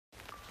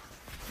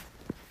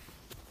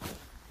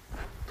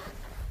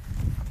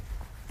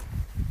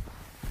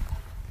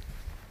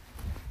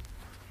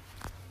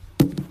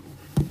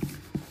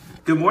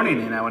Good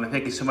morning, and I want to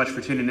thank you so much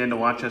for tuning in to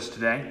watch us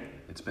today.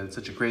 It's been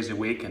such a crazy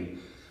week,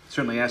 and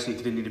certainly ask you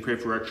to continue to pray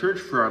for our church,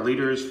 for our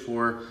leaders,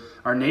 for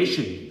our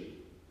nation.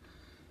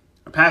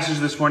 Our passage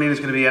this morning is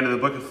going to be out of the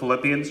book of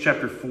Philippians,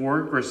 chapter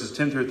 4, verses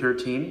 10 through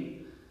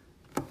 13.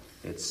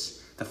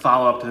 It's the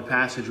follow-up to the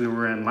passage we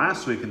were in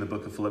last week in the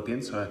book of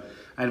Philippians, so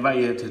I invite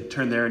you to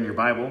turn there in your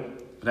Bible.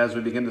 But as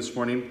we begin this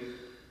morning,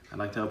 I'd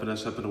like to open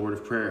us up in a word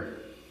of prayer.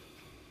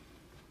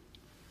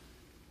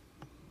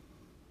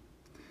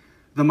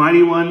 The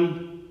mighty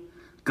one,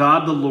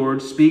 God the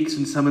Lord, speaks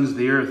and summons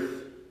the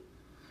earth.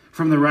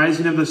 From the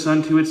rising of the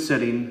sun to its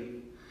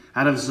setting,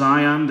 out of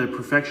Zion, the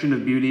perfection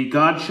of beauty,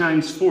 God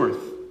shines forth.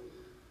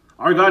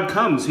 Our God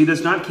comes, he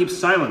does not keep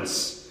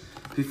silence.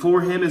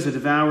 Before him is a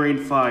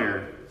devouring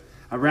fire.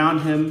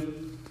 Around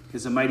him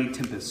is a mighty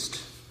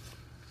tempest.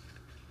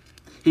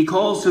 He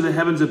calls to the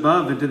heavens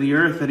above and to the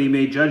earth that he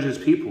may judge his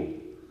people.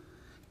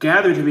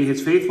 Gather to me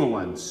his faithful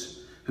ones,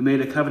 who made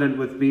a covenant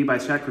with me by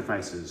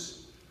sacrifices.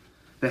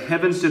 The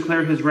heavens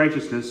declare his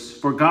righteousness,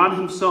 for God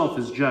himself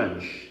is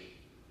judge.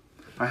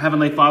 Our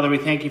Heavenly Father, we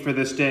thank you for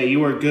this day.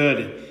 You are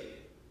good,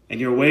 and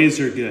your ways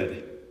are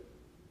good.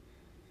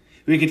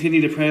 We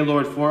continue to pray,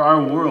 Lord, for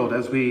our world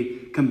as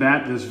we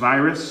combat this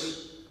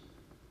virus.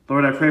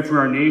 Lord, I pray for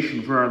our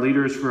nation, for our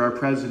leaders, for our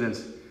president,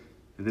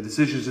 and the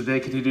decisions that they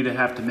continue to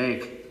have to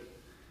make.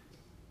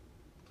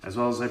 As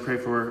well as I pray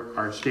for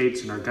our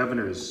states and our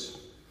governors,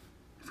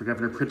 for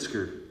Governor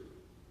Pritzker.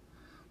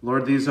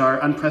 Lord, these are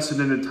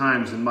unprecedented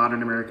times in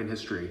modern American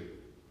history.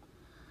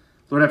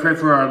 Lord, I pray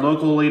for our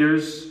local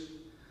leaders.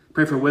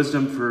 Pray for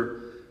wisdom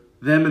for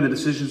them and the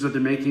decisions that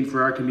they're making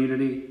for our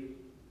community.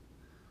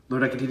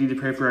 Lord, I continue to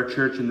pray for our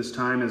church in this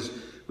time as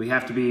we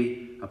have to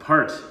be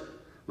apart.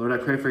 Lord, I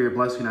pray for your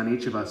blessing on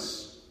each of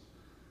us.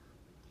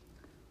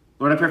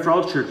 Lord, I pray for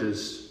all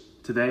churches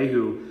today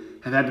who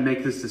have had to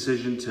make this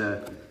decision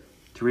to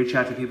reach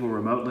out to people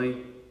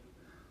remotely.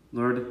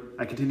 Lord,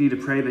 I continue to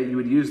pray that you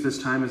would use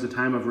this time as a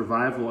time of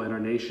revival in our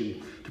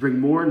nation to bring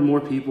more and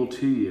more people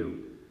to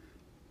you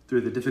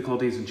through the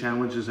difficulties and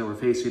challenges that we're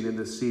facing in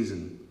this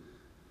season.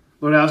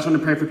 Lord, I also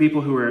want to pray for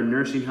people who are in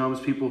nursing homes,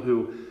 people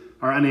who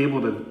are unable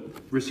to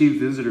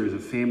receive visitors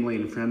of family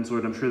and friends.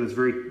 Lord, I'm sure that's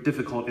very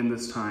difficult in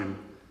this time.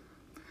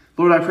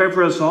 Lord, I pray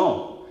for us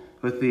all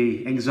with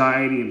the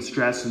anxiety and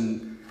stress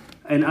and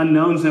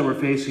unknowns that we're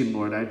facing,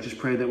 Lord. I just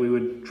pray that we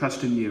would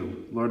trust in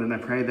you, Lord, and I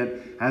pray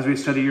that as we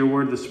study your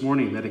word this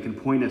morning, that it can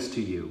point us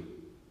to you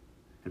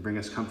and bring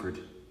us comfort.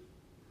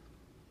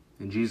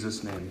 In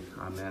Jesus' name,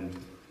 amen.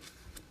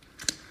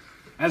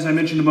 As I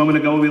mentioned a moment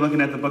ago, we'll be looking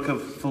at the book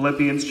of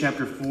Philippians,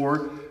 chapter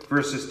 4,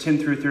 verses 10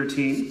 through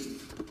 13.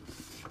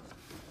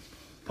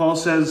 Paul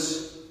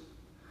says,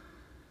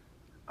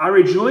 I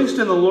rejoiced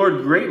in the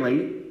Lord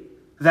greatly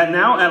that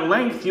now at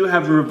length you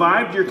have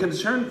revived your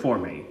concern for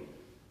me.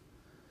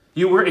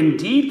 You were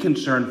indeed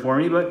concerned for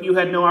me, but you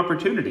had no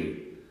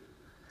opportunity.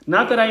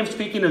 Not that I am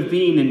speaking of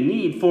being in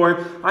need,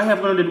 for I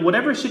have learned in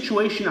whatever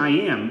situation I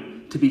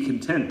am to be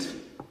content.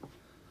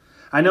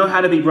 I know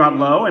how to be brought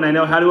low, and I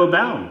know how to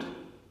abound.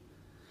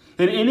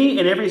 In any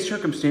and every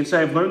circumstance, I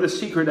have learned the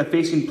secret of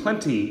facing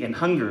plenty and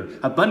hunger,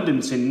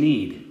 abundance and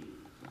need.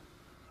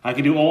 I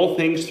can do all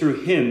things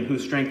through him who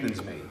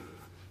strengthens me.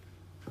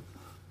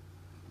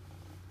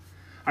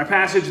 Our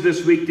passage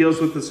this week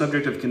deals with the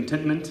subject of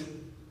contentment.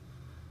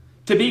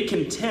 To be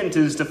content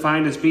is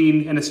defined as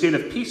being in a state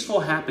of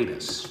peaceful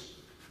happiness.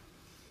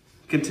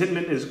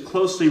 Contentment is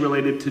closely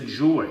related to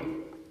joy.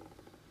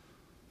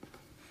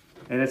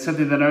 And it's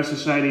something that our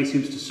society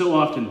seems to so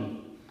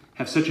often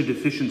have such a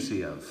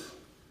deficiency of.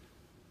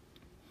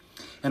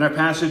 In our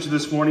passage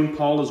this morning,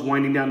 Paul is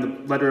winding down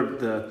the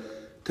letter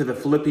to the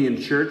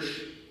Philippian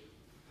church.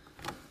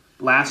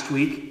 Last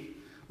week,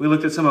 we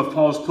looked at some of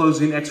Paul's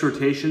closing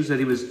exhortations that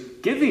he was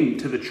giving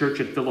to the church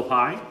at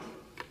Philippi.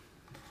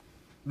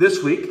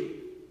 This week,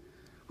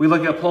 we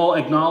look at Paul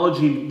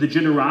acknowledging the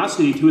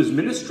generosity to his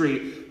ministry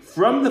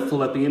from the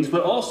Philippians,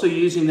 but also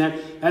using that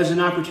as an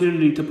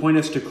opportunity to point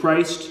us to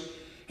Christ,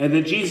 and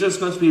that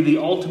Jesus must be the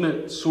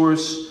ultimate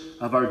source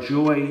of our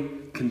joy,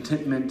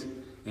 contentment,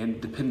 and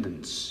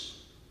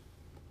dependence.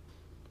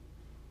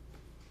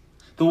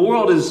 The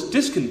world is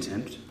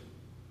discontent,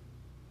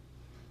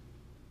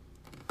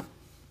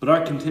 but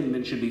our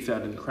contentment should be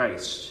found in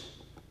Christ.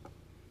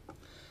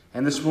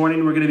 And this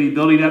morning we're going to be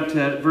building up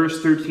to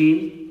verse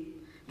 13.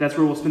 That's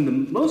where we'll spend the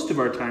most of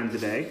our time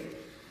today.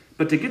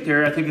 But to get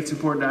there, I think it's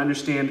important to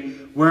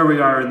understand where we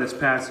are in this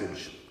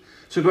passage.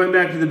 So going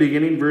back to the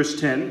beginning, verse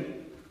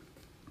 10,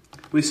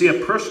 we see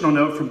a personal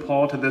note from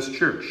Paul to this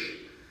church.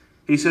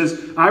 He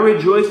says, I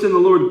rejoiced in the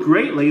Lord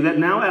greatly that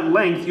now at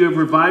length you have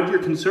revived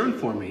your concern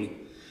for me.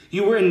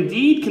 You were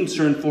indeed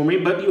concerned for me,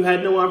 but you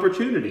had no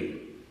opportunity.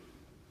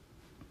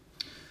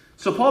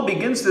 So Paul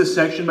begins this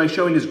section by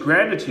showing his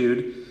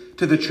gratitude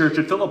to the church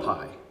at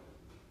Philippi.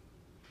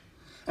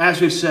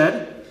 As we've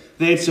said,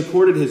 they had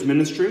supported his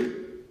ministry.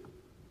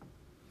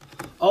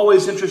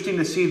 Always interesting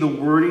to see the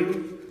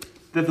wording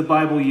that the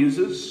Bible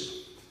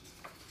uses.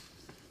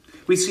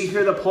 We see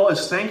here that Paul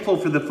is thankful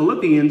for the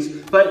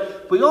Philippians,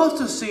 but we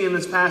also see in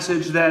this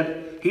passage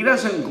that he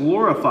doesn't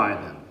glorify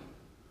them.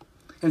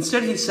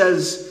 Instead, he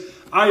says,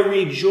 I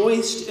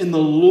rejoiced in the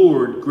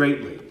Lord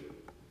greatly.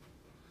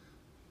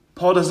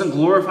 Paul doesn't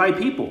glorify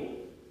people.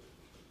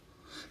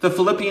 The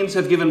Philippians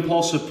have given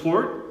Paul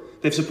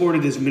support. They've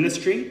supported his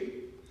ministry.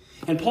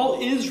 And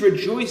Paul is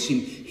rejoicing.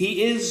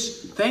 He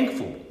is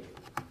thankful.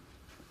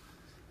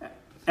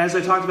 As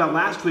I talked about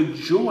last week,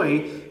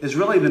 joy is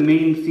really the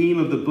main theme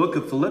of the book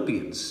of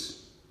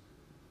Philippians.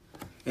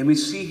 And we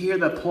see here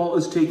that Paul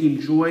is taking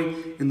joy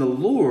in the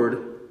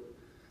Lord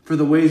for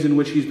the ways in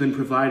which he's been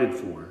provided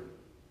for.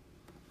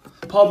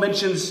 Paul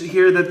mentions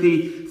here that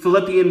the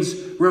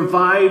Philippians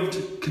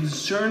revived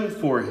concern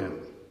for him.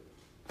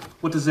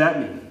 What does that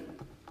mean?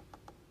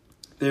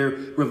 Their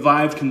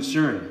revived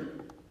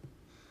concern.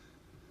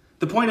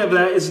 The point of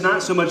that is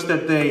not so much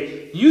that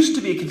they used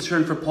to be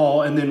concerned for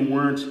Paul and then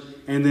weren't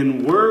and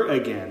then were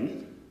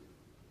again.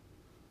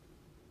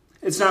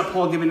 It's not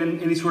Paul giving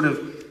any sort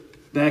of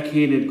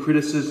backhanded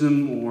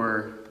criticism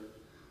or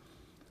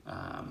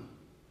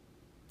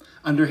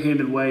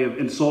underhanded way of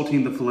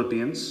insulting the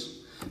Philippians.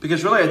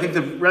 Because really, I think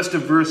the rest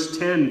of verse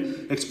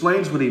 10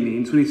 explains what he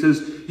means when he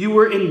says, you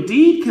were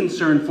indeed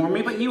concerned for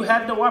me, but you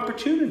had no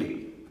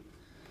opportunity.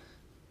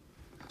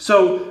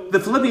 So the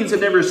Philippians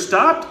had never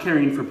stopped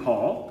caring for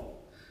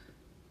Paul.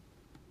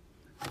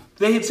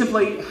 They had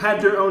simply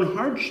had their own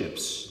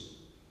hardships.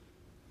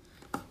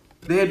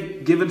 They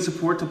had given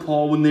support to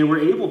Paul when they were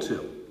able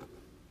to.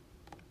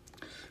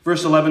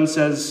 Verse 11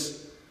 says,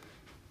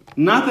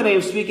 not that I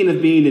am speaking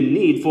of being in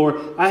need,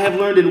 for I have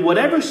learned in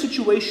whatever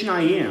situation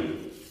I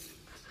am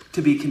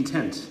to be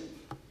content.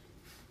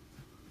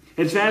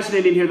 It's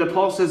fascinating here that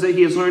Paul says that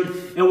he has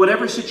learned in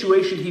whatever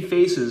situation he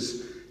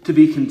faces to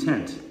be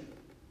content.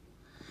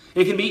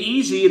 It can be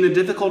easy in the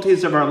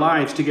difficulties of our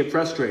lives to get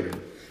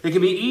frustrated. It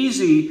can be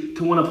easy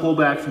to want to pull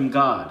back from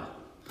God.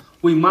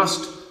 We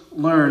must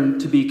learn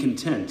to be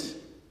content.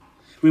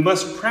 We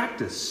must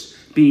practice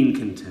being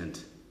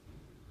content.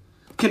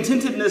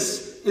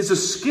 Contentedness is a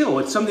skill.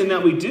 It's something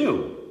that we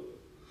do.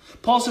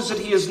 Paul says that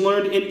he has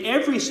learned in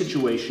every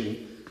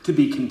situation to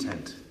be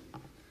content.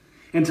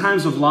 In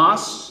times of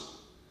loss,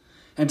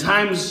 in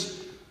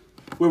times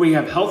where we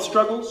have health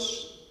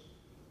struggles.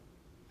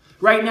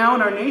 Right now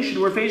in our nation,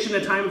 we're facing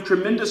a time of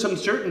tremendous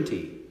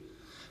uncertainty.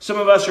 Some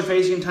of us are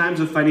facing times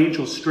of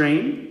financial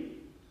strain.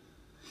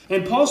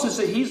 And Paul says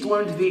that he's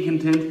learned to be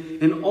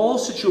content in all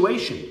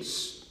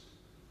situations.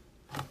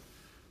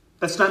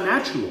 That's not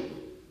natural.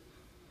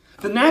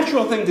 The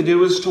natural thing to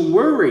do is to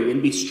worry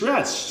and be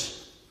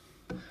stressed.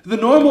 The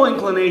normal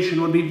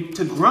inclination would be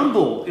to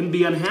grumble and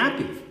be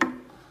unhappy.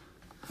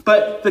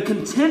 But the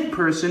content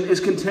person is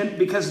content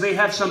because they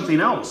have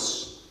something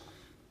else.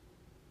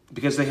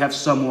 Because they have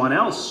someone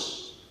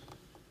else.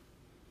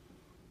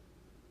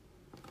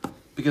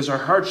 Because our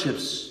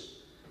hardships,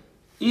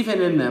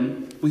 even in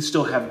them, we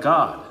still have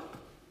God.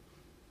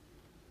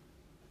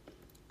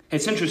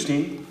 It's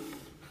interesting,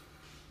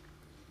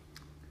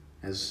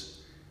 as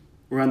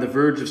we're on the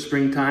verge of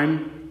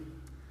springtime,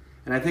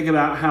 and I think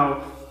about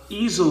how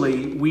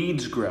easily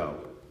weeds grow.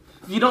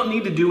 You don't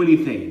need to do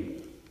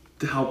anything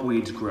to help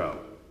weeds grow.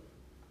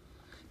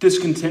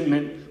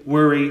 Discontentment,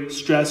 worry,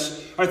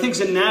 stress are things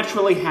that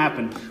naturally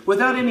happen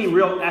without any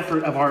real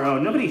effort of our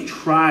own. Nobody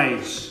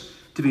tries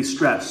to be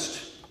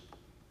stressed.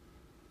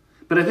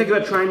 But I think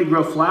about trying to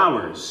grow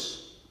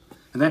flowers,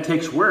 and that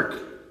takes work.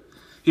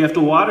 You have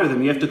to water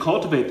them. You have to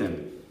cultivate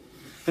them.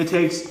 It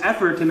takes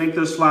effort to make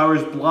those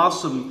flowers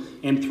blossom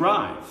and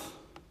thrive.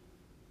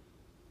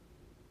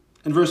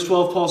 In verse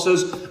 12, Paul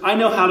says, I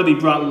know how to be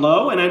brought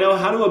low, and I know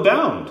how to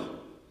abound.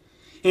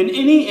 In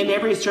any and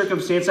every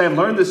circumstance, I have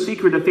learned the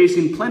secret of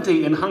facing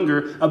plenty and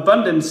hunger,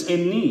 abundance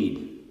and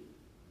need.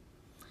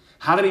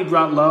 How to be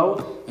brought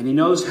low, and he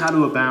knows how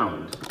to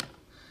abound.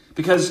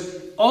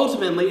 Because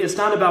ultimately, it's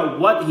not about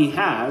what he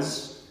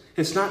has.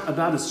 It's not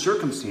about his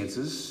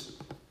circumstances.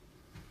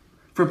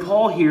 For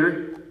Paul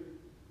here,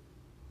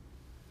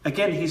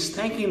 again, he's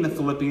thanking the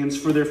Philippians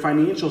for their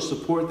financial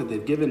support that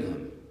they've given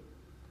him.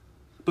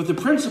 But the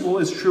principle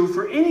is true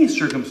for any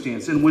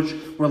circumstance in which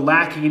we're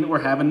lacking or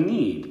have a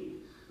need.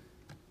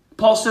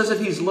 Paul says that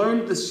he's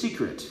learned the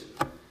secret.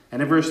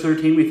 And in verse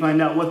 13, we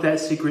find out what that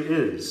secret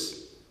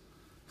is.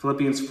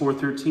 Philippians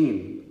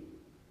 4:13.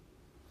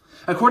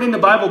 According to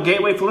Bible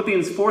Gateway,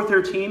 Philippians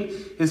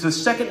 4:13 is the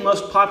second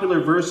most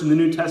popular verse in the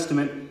New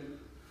Testament,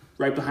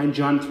 right behind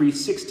John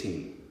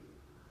 3:16.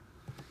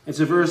 It's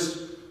a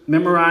verse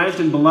memorized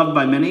and beloved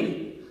by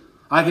many.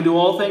 I can do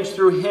all things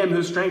through him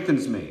who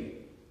strengthens me.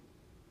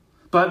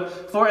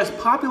 But for as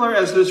popular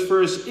as this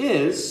verse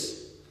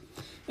is,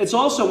 it's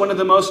also one of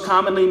the most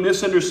commonly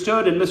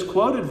misunderstood and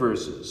misquoted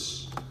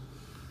verses.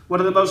 One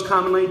of the most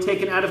commonly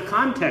taken out of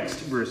context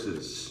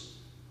verses.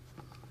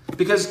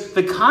 Because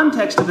the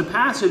context of the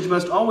passage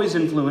must always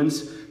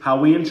influence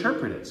how we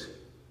interpret it.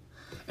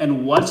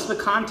 And what's the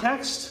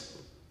context?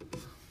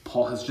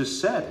 Paul has just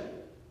said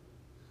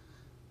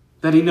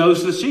that he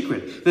knows the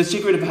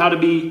secret of how to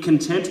be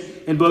content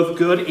in both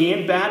good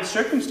and bad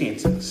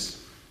circumstances.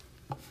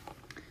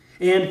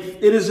 And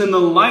it is in the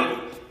light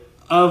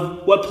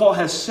of what Paul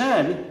has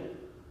said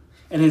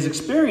and has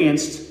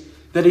experienced,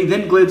 that he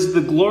then glids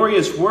the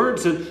glorious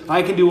words that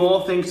I can do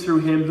all things through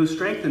him who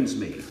strengthens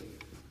me.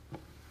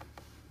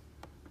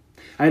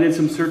 I did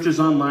some searches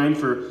online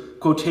for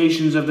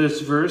quotations of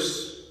this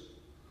verse.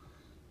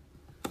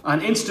 On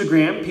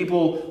Instagram,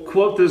 people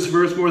quote this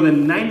verse more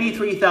than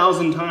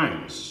 93,000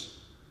 times.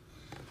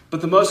 But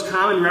the most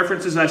common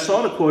references I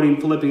saw to quoting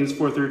Philippians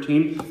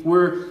 4:13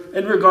 were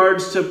in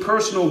regards to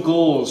personal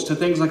goals, to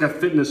things like a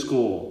fitness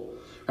goal.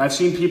 I've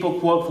seen people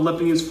quote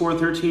Philippians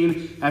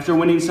 4:13 after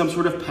winning some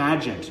sort of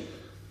pageant.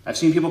 I've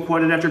seen people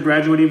quote it after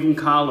graduating from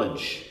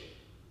college.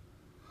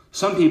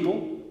 Some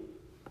people,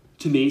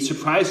 to me,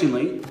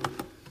 surprisingly,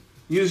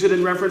 use it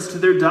in reference to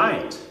their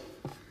diet.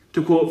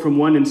 To quote from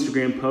one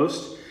Instagram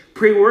post,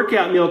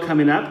 pre-workout meal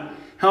coming up,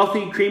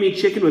 healthy creamy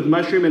chicken with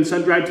mushroom and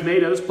sun-dried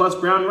tomatoes plus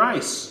brown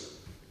rice.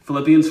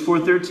 Philippians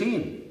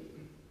 4:13.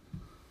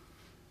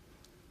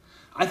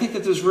 I think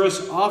that this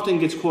verse often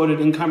gets quoted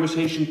in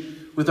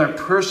conversation with our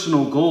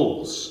personal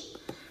goals.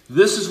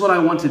 This is what I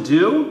want to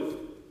do,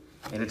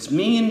 and it's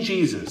me and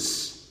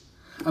Jesus.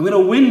 I'm going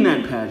to win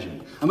that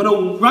pageant. I'm going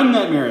to run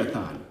that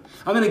marathon.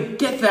 I'm going to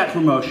get that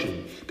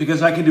promotion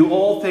because I can do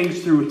all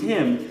things through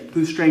him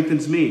who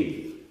strengthens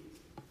me.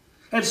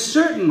 And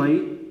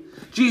certainly,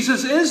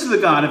 Jesus is the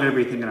God of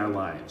everything in our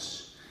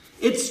lives.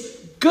 It's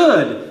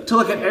good to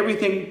look at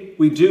everything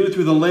we do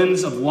through the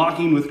lens of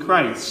walking with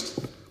Christ.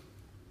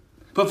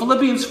 But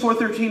Philippians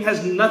 4:13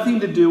 has nothing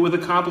to do with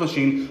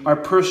accomplishing our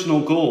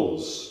personal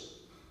goals.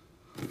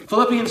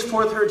 Philippians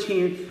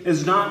 4:13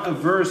 is not a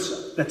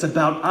verse that's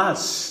about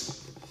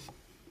us.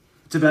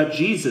 It's about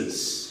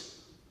Jesus.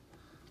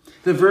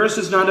 The verse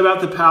is not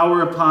about the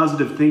power of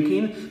positive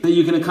thinking, that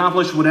you can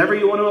accomplish whatever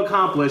you want to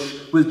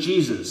accomplish with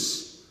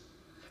Jesus.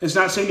 It's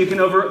not saying you can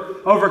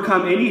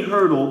overcome any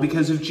hurdle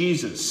because of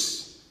Jesus.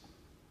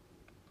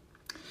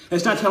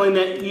 It's not telling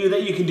you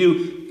that you can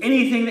do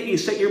anything that you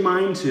set your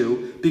mind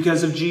to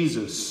because of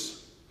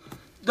Jesus.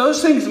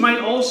 Those things might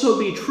also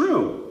be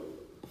true,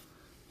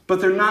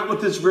 but they're not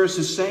what this verse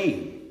is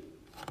saying.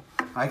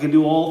 I can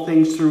do all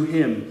things through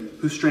him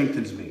who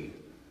strengthens me.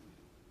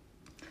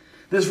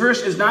 This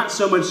verse is not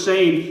so much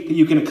saying that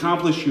you can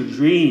accomplish your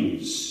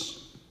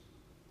dreams.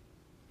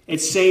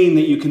 It's saying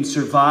that you can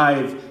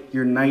survive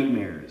your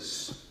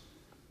nightmares.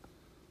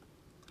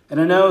 And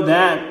I know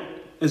that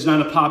is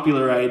not a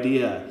popular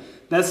idea.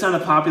 That's not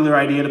a popular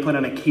idea to put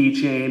on a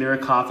keychain or a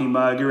coffee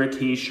mug or a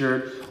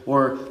t-shirt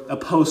or a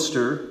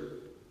poster.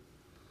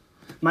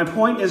 My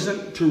point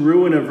isn't to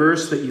ruin a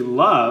verse that you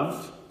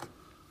love,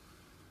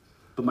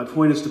 but my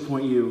point is to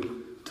point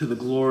you to the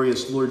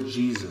glorious Lord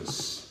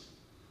Jesus.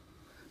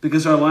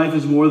 Because our life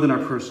is more than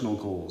our personal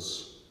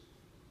goals.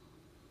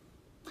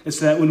 It's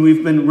that when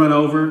we've been run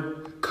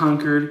over,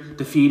 conquered,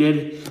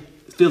 defeated,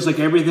 it feels like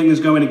everything is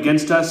going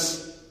against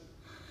us,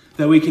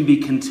 that we can be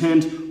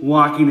content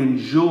walking in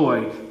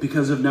joy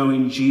because of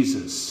knowing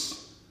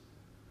Jesus.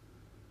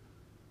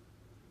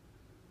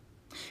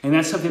 And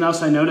that's something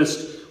else I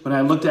noticed when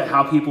I looked at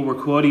how people were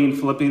quoting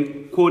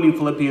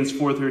Philippians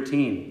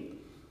 4:13.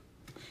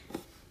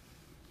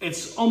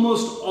 It's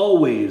almost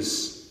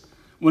always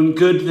when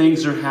good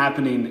things are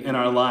happening in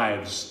our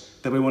lives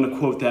that we want to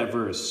quote that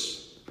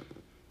verse.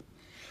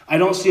 I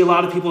don't see a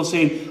lot of people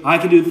saying, I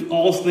can do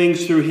all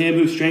things through him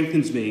who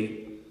strengthens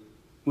me,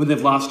 when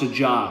they've lost a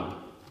job,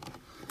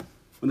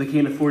 when they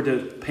can't afford to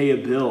pay a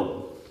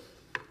bill,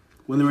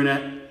 when they're in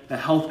a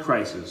health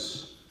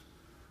crisis.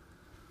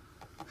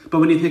 But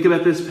when you think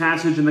about this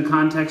passage in the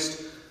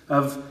context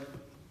of,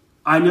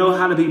 I know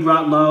how to be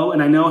brought low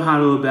and I know how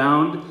to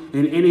abound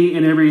in any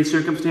and every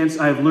circumstance.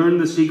 I have learned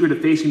the secret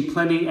of facing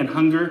plenty and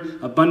hunger,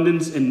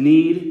 abundance and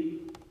need.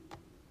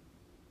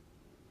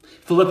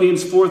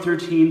 Philippians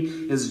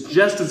 4:13 is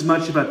just as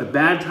much about the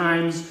bad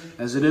times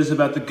as it is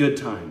about the good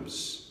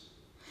times.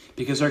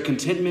 Because our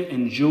contentment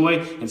and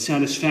joy and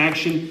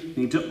satisfaction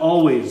need to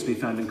always be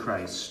found in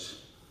Christ.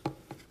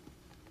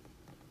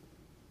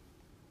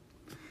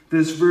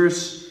 This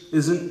verse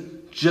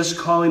isn't just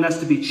calling us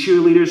to be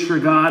cheerleaders for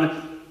God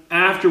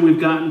after we've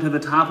gotten to the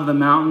top of the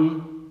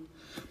mountain,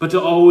 but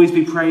to always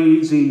be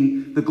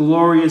praising the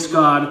glorious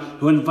God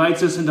who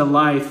invites us into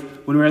life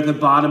when we're at the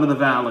bottom of the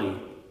valley.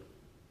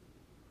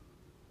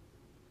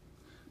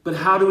 But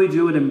how do we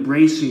do it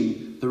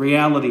embracing the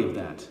reality of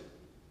that?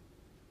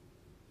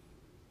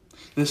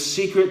 The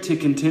secret to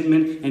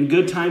contentment in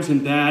good times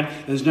and bad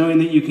is knowing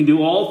that you can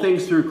do all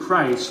things through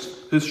Christ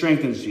who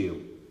strengthens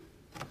you.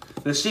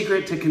 The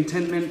secret to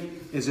contentment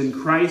is in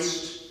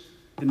Christ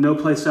and no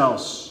place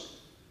else.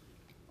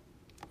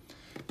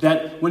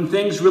 That when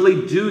things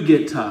really do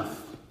get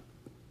tough,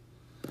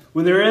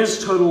 when there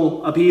is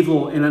total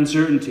upheaval and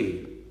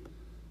uncertainty,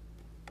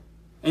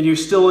 and you're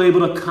still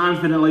able to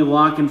confidently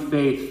walk in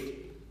faith,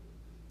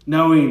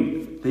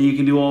 knowing that you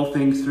can do all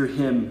things through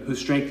him who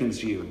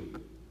strengthens you.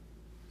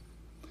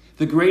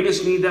 The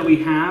greatest need that we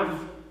have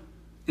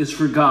is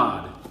for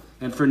God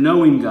and for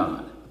knowing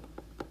God.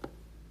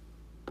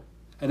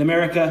 In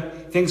America,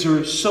 things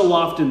are so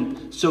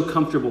often so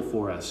comfortable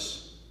for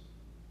us.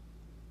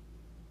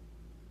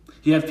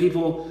 You have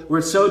people where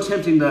it's so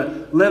tempting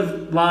to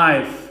live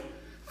life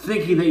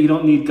thinking that you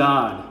don't need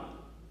God,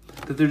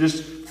 that they're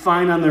just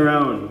fine on their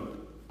own.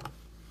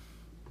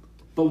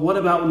 But what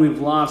about when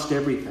we've lost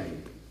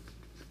everything?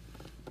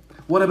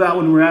 What about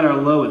when we're at our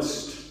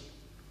lowest?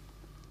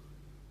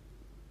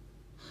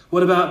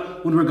 What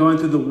about when we're going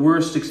through the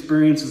worst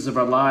experiences of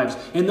our lives?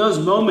 In those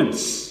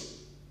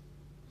moments,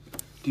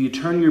 do you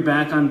turn your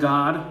back on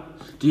God?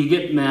 Do you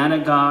get mad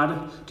at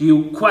God? Do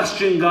you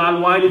question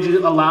God? Why did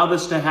you allow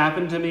this to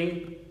happen to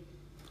me?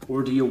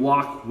 Or do you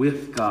walk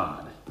with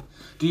God?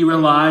 Do you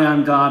rely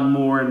on God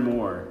more and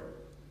more?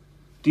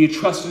 Do you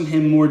trust in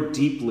him more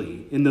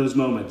deeply in those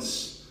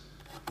moments?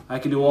 I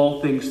can do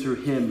all things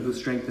through him who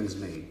strengthens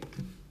me.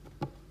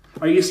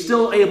 Are you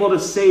still able to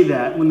say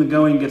that when the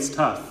going gets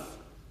tough?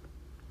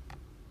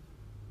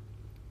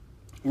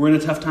 We're in a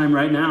tough time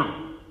right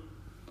now.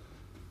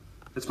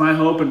 It's my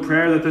hope and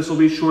prayer that this will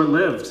be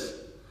short-lived.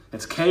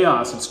 It's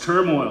chaos, it's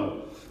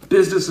turmoil.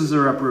 Businesses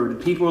are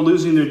uprooted, people are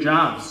losing their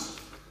jobs.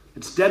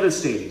 It's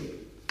devastating.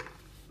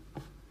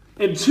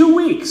 In 2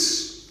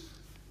 weeks,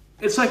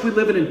 it's like we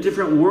live in a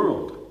different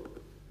world.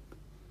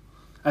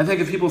 I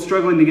think of people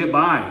struggling to get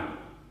by,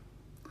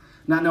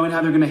 not knowing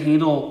how they're going to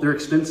handle their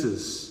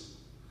expenses.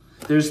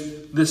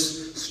 There's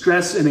this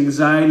stress and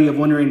anxiety of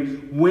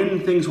wondering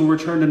when things will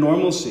return to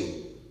normalcy.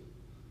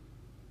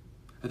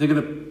 I think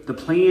of the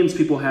plans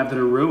people have that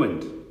are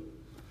ruined.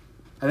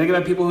 I think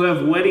about people who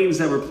have weddings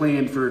that were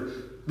planned for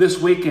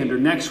this weekend or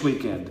next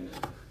weekend.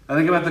 I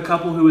think about the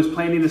couple who was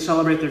planning to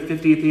celebrate their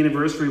 50th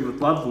anniversary with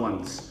loved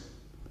ones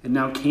and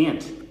now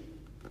can't.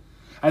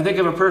 I think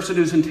of a person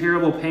who's in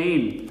terrible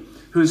pain,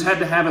 who's had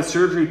to have a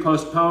surgery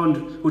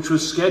postponed, which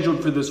was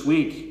scheduled for this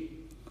week.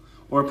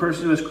 Or a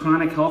person who has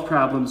chronic health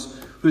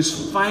problems,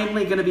 who's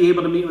finally going to be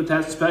able to meet with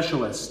that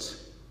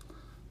specialist,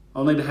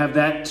 only to have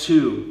that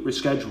too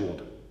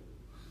rescheduled.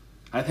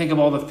 I think of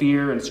all the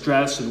fear and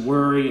stress and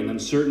worry and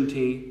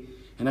uncertainty,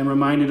 and I'm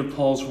reminded of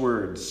Paul's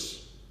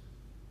words.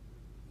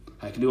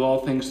 I can do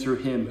all things through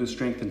him who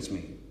strengthens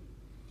me.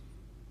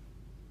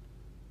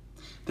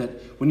 That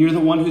when you're the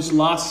one who's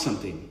lost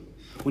something,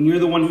 when you're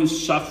the one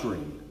who's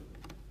suffering,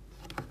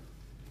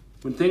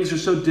 when things are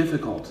so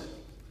difficult,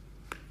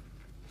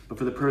 but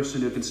for the person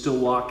who can still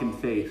walk in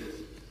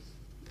faith.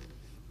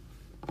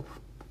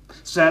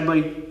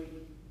 Sadly,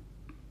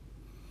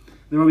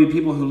 there will be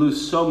people who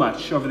lose so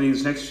much over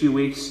these next few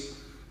weeks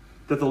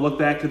that they'll look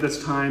back to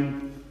this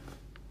time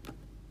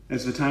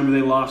as the time where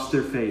they lost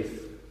their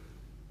faith.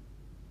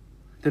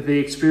 That they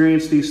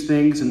experienced these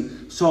things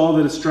and saw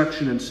the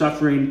destruction and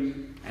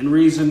suffering and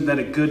reasoned that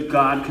a good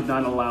God could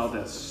not allow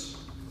this.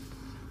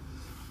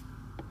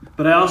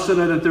 But I also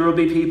know that there will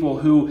be people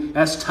who,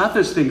 as tough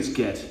as things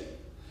get,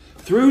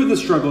 through the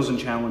struggles and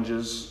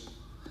challenges,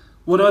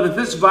 will know that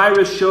this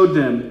virus showed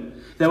them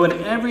that when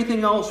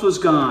everything else was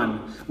gone,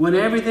 when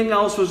everything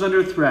else was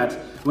under threat,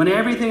 when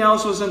everything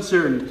else was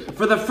uncertain,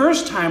 for the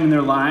first time in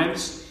their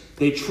lives,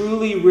 they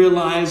truly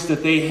realized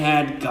that they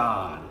had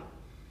God.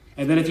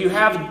 And that if you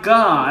have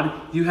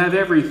God, you have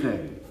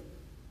everything.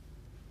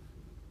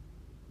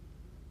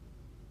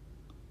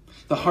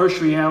 The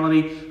harsh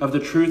reality of the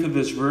truth of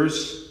this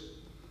verse,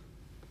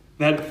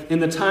 that in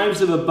the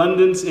times of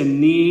abundance and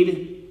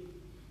need,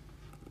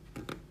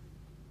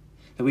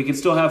 that we can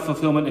still have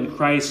fulfillment in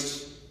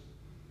Christ,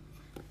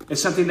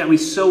 is something that we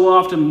so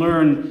often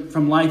learn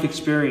from life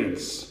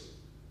experience.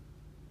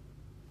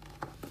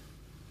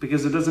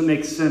 Because it doesn't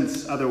make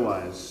sense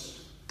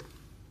otherwise.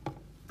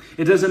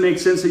 It doesn't make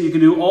sense that you can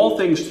do all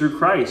things through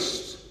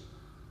Christ.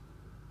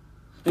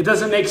 It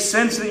doesn't make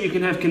sense that you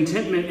can have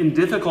contentment in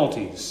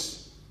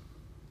difficulties.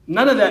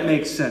 None of that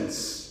makes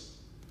sense,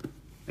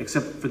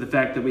 except for the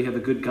fact that we have a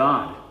good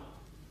God.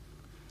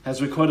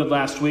 As we quoted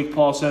last week,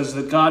 Paul says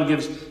that God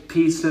gives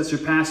peace that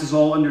surpasses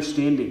all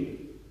understanding.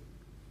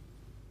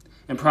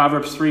 In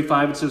Proverbs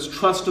 3:5, it says,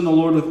 "Trust in the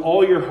Lord with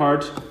all your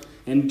heart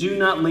and do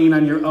not lean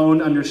on your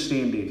own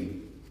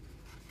understanding."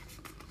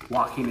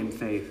 Walking in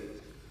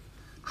faith,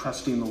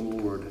 trusting the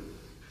Lord.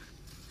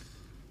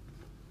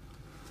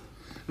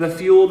 The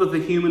fuel that the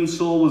human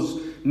soul was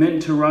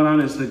meant to run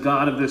on is the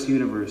God of this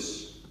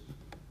universe.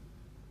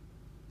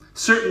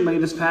 Certainly,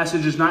 this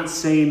passage is not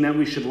saying that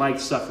we should like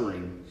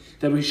suffering,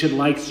 that we should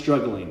like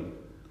struggling.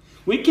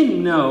 We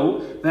can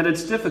know that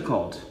it's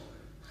difficult.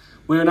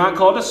 We are not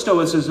called to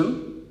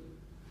stoicism.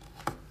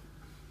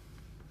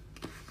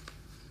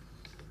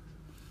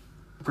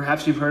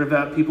 Perhaps you've heard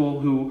about people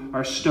who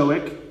are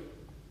stoic,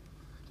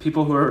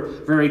 people who are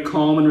very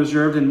calm and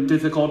reserved in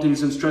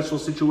difficulties and stressful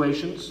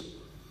situations.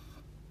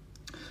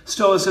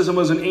 Stoicism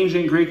was an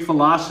ancient Greek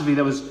philosophy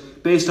that was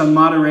based on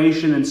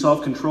moderation and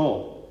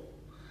self-control.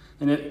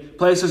 And it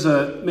places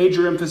a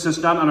major emphasis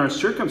not on our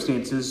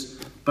circumstances,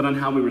 but on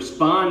how we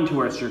respond to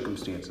our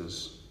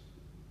circumstances.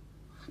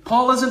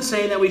 Paul isn't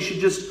saying that we should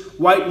just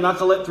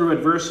white-knuckle it through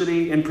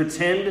adversity and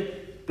pretend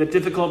that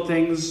difficult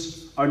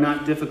things are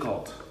not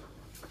difficult.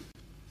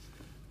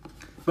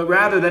 But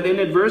rather that in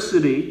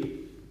adversity,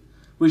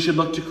 we should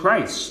look to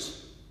Christ.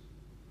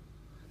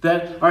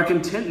 That our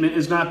contentment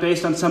is not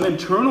based on some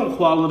internal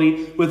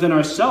quality within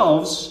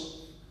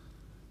ourselves,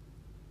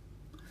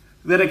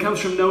 that it comes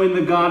from knowing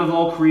the God of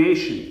all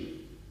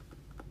creation.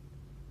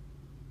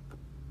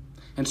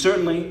 And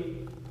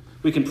certainly,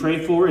 we can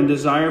pray for and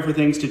desire for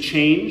things to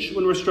change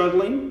when we're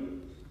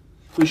struggling.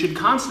 We should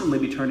constantly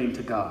be turning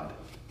to God.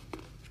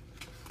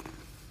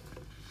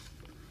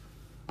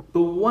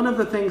 But one of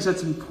the things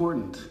that's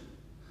important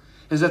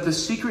is that the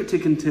secret to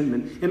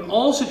contentment in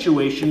all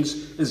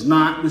situations is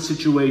not the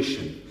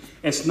situation.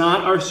 It's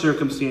not our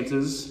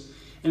circumstances.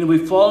 And if we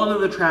fall into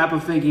the trap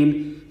of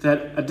thinking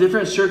that a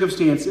different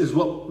circumstance is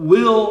what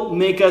will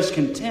make us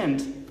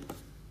content,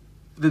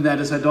 then that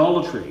is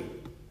idolatry.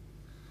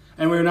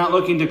 And we're not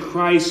looking to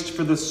Christ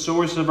for the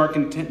source of our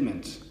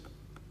contentment.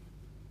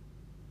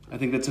 I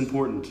think that's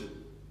important.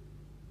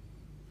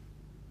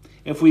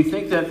 If we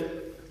think that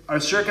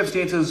our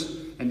circumstances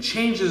and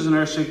changes in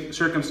our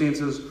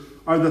circumstances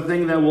are the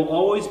thing that will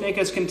always make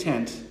us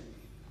content,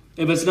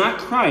 if it's not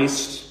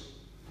Christ,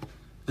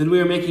 then we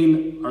are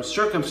making our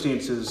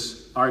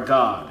circumstances our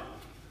God.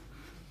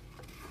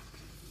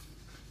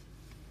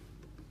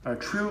 Our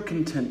true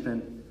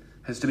contentment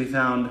has to be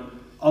found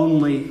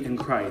only in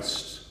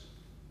Christ.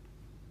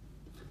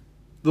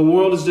 The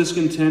world is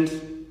discontent,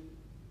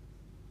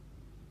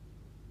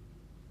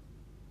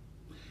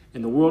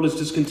 and the world is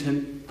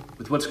discontent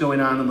with what's going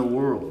on in the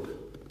world.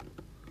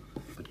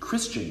 But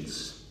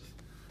Christians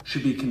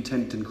should be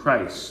content in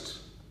Christ.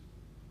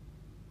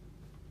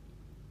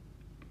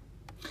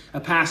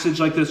 A passage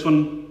like this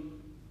one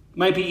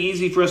might be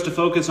easy for us to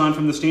focus on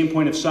from the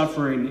standpoint of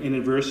suffering and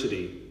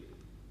adversity.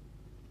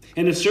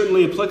 And it's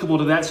certainly applicable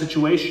to that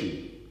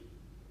situation.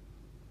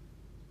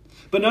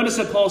 But notice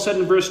that Paul said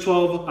in verse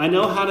 12, I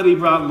know how to be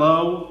brought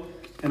low,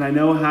 and I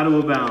know how to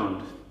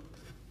abound.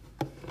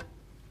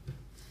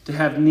 To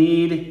have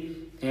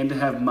need and to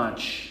have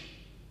much.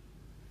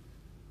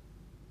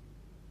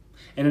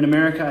 And in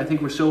America, I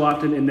think we're so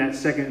often in that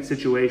second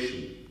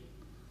situation.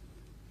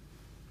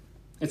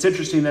 It's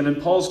interesting that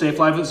in Paul's day,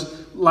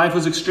 life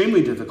was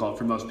extremely difficult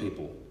for most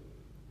people.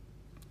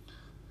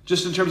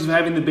 Just in terms of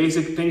having the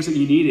basic things that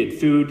you needed,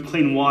 food,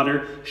 clean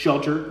water,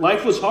 shelter,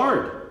 life was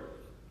hard.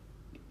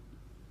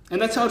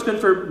 And that's how it's been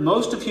for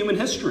most of human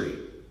history.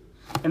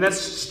 And that's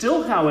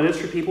still how it is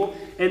for people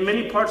in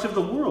many parts of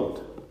the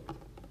world.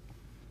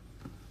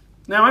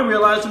 Now, I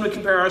realize when we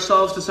compare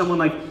ourselves to someone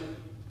like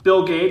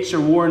Bill Gates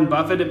or Warren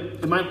Buffett,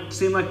 it might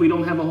seem like we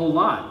don't have a whole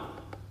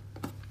lot.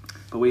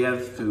 But we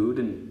have food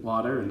and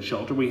water and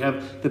shelter. We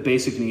have the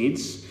basic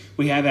needs.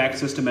 We have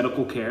access to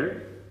medical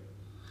care.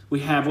 We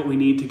have what we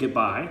need to get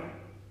by.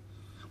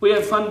 We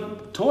have fun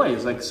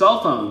toys like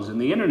cell phones and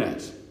the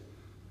internet.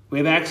 We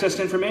have access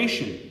to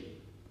information.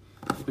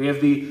 We have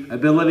the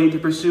ability to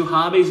pursue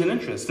hobbies and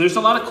interests. There's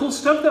a lot of cool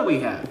stuff that we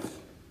have.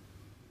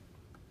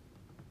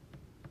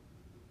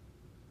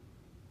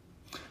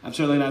 I'm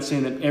certainly not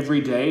saying that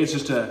every day is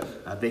just a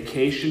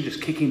vacation,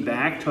 just kicking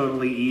back,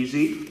 totally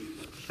easy.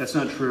 That's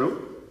not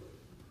true.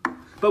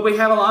 But we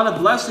have a lot of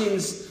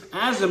blessings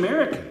as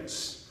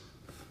Americans.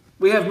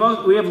 We have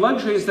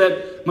luxuries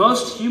that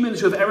most humans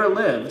who have ever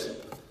lived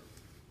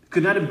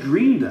could not have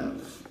dreamed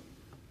of.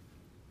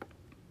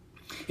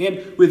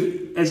 And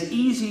with as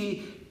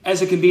easy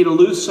as it can be to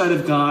lose sight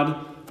of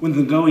God when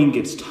the going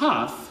gets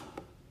tough,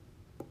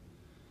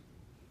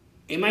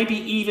 it might be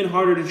even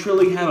harder to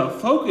truly have a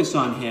focus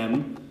on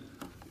Him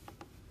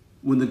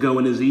when the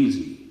going is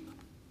easy,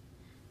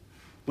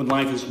 when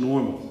life is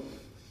normal,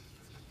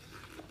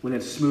 when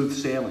it's smooth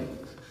sailing.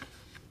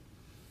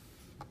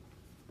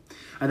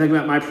 I think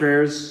about my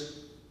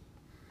prayers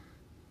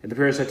and the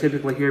prayers I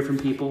typically hear from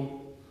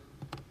people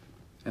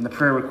and the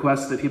prayer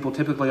requests that people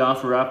typically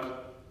offer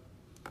up.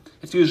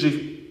 It's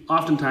usually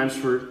oftentimes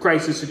for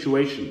crisis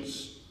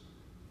situations,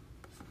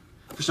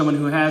 for someone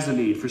who has a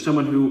need, for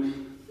someone who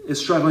is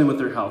struggling with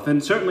their health.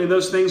 And certainly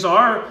those things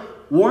are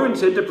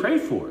warranted to pray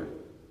for.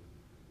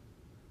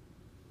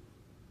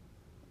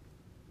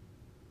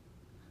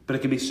 But it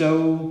can be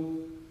so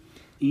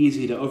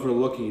easy to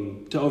overlook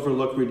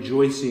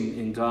rejoicing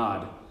in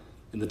God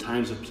in the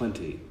times of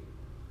plenty.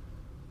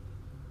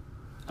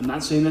 I'm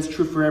not saying that's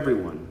true for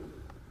everyone,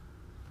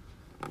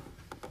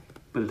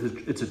 but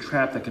it's a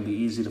trap that can be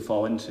easy to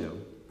fall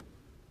into.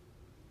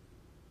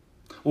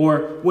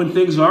 Or when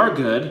things are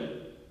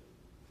good,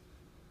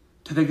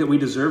 to think that we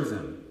deserve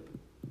them.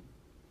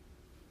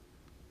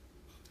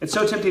 It's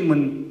so tempting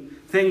when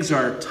things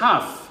are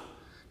tough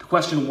to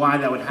question why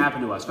that would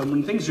happen to us. But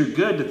when things are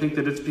good, to think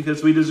that it's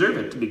because we deserve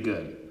it to be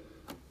good.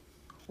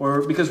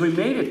 Or because we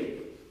made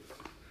it.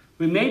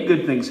 We made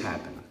good things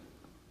happen.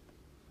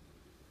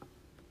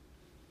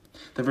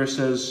 The verse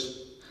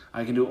says,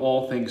 I can do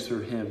all things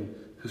through Him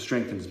who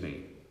strengthens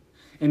me.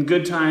 In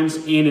good times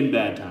and in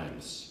bad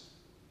times.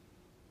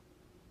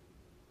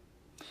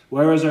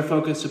 Where is our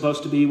focus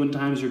supposed to be when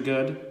times are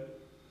good?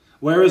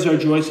 Where is our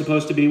joy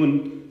supposed to be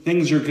when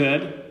things are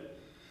good?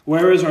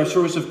 Where is our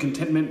source of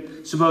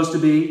contentment supposed to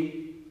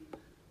be?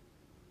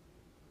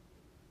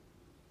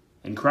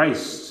 In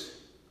Christ.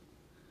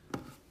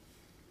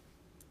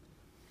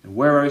 And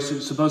where are we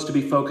supposed to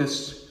be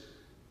focused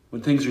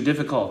when things are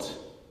difficult?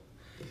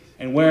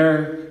 And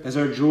where is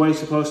our joy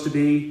supposed to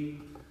be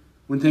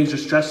when things are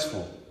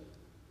stressful,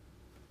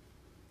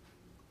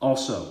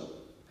 also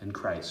in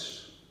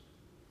Christ.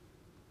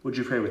 Would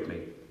you pray with me?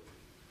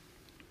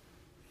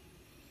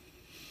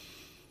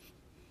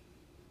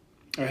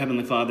 Our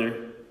Heavenly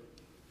Father,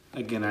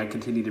 again, I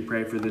continue to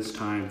pray for this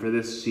time, for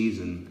this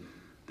season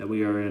that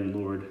we are in,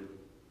 Lord.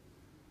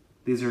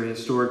 These are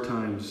historic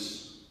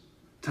times,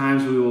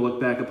 times we will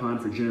look back upon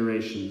for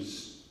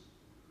generations.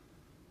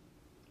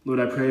 Lord,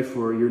 I pray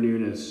for your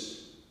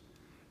nearness.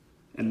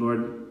 And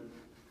Lord,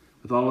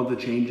 with all of the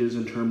changes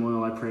and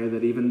turmoil, I pray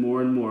that even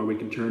more and more we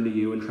can turn to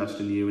you and trust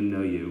in you and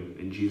know you.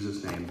 In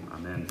Jesus' name,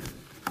 amen.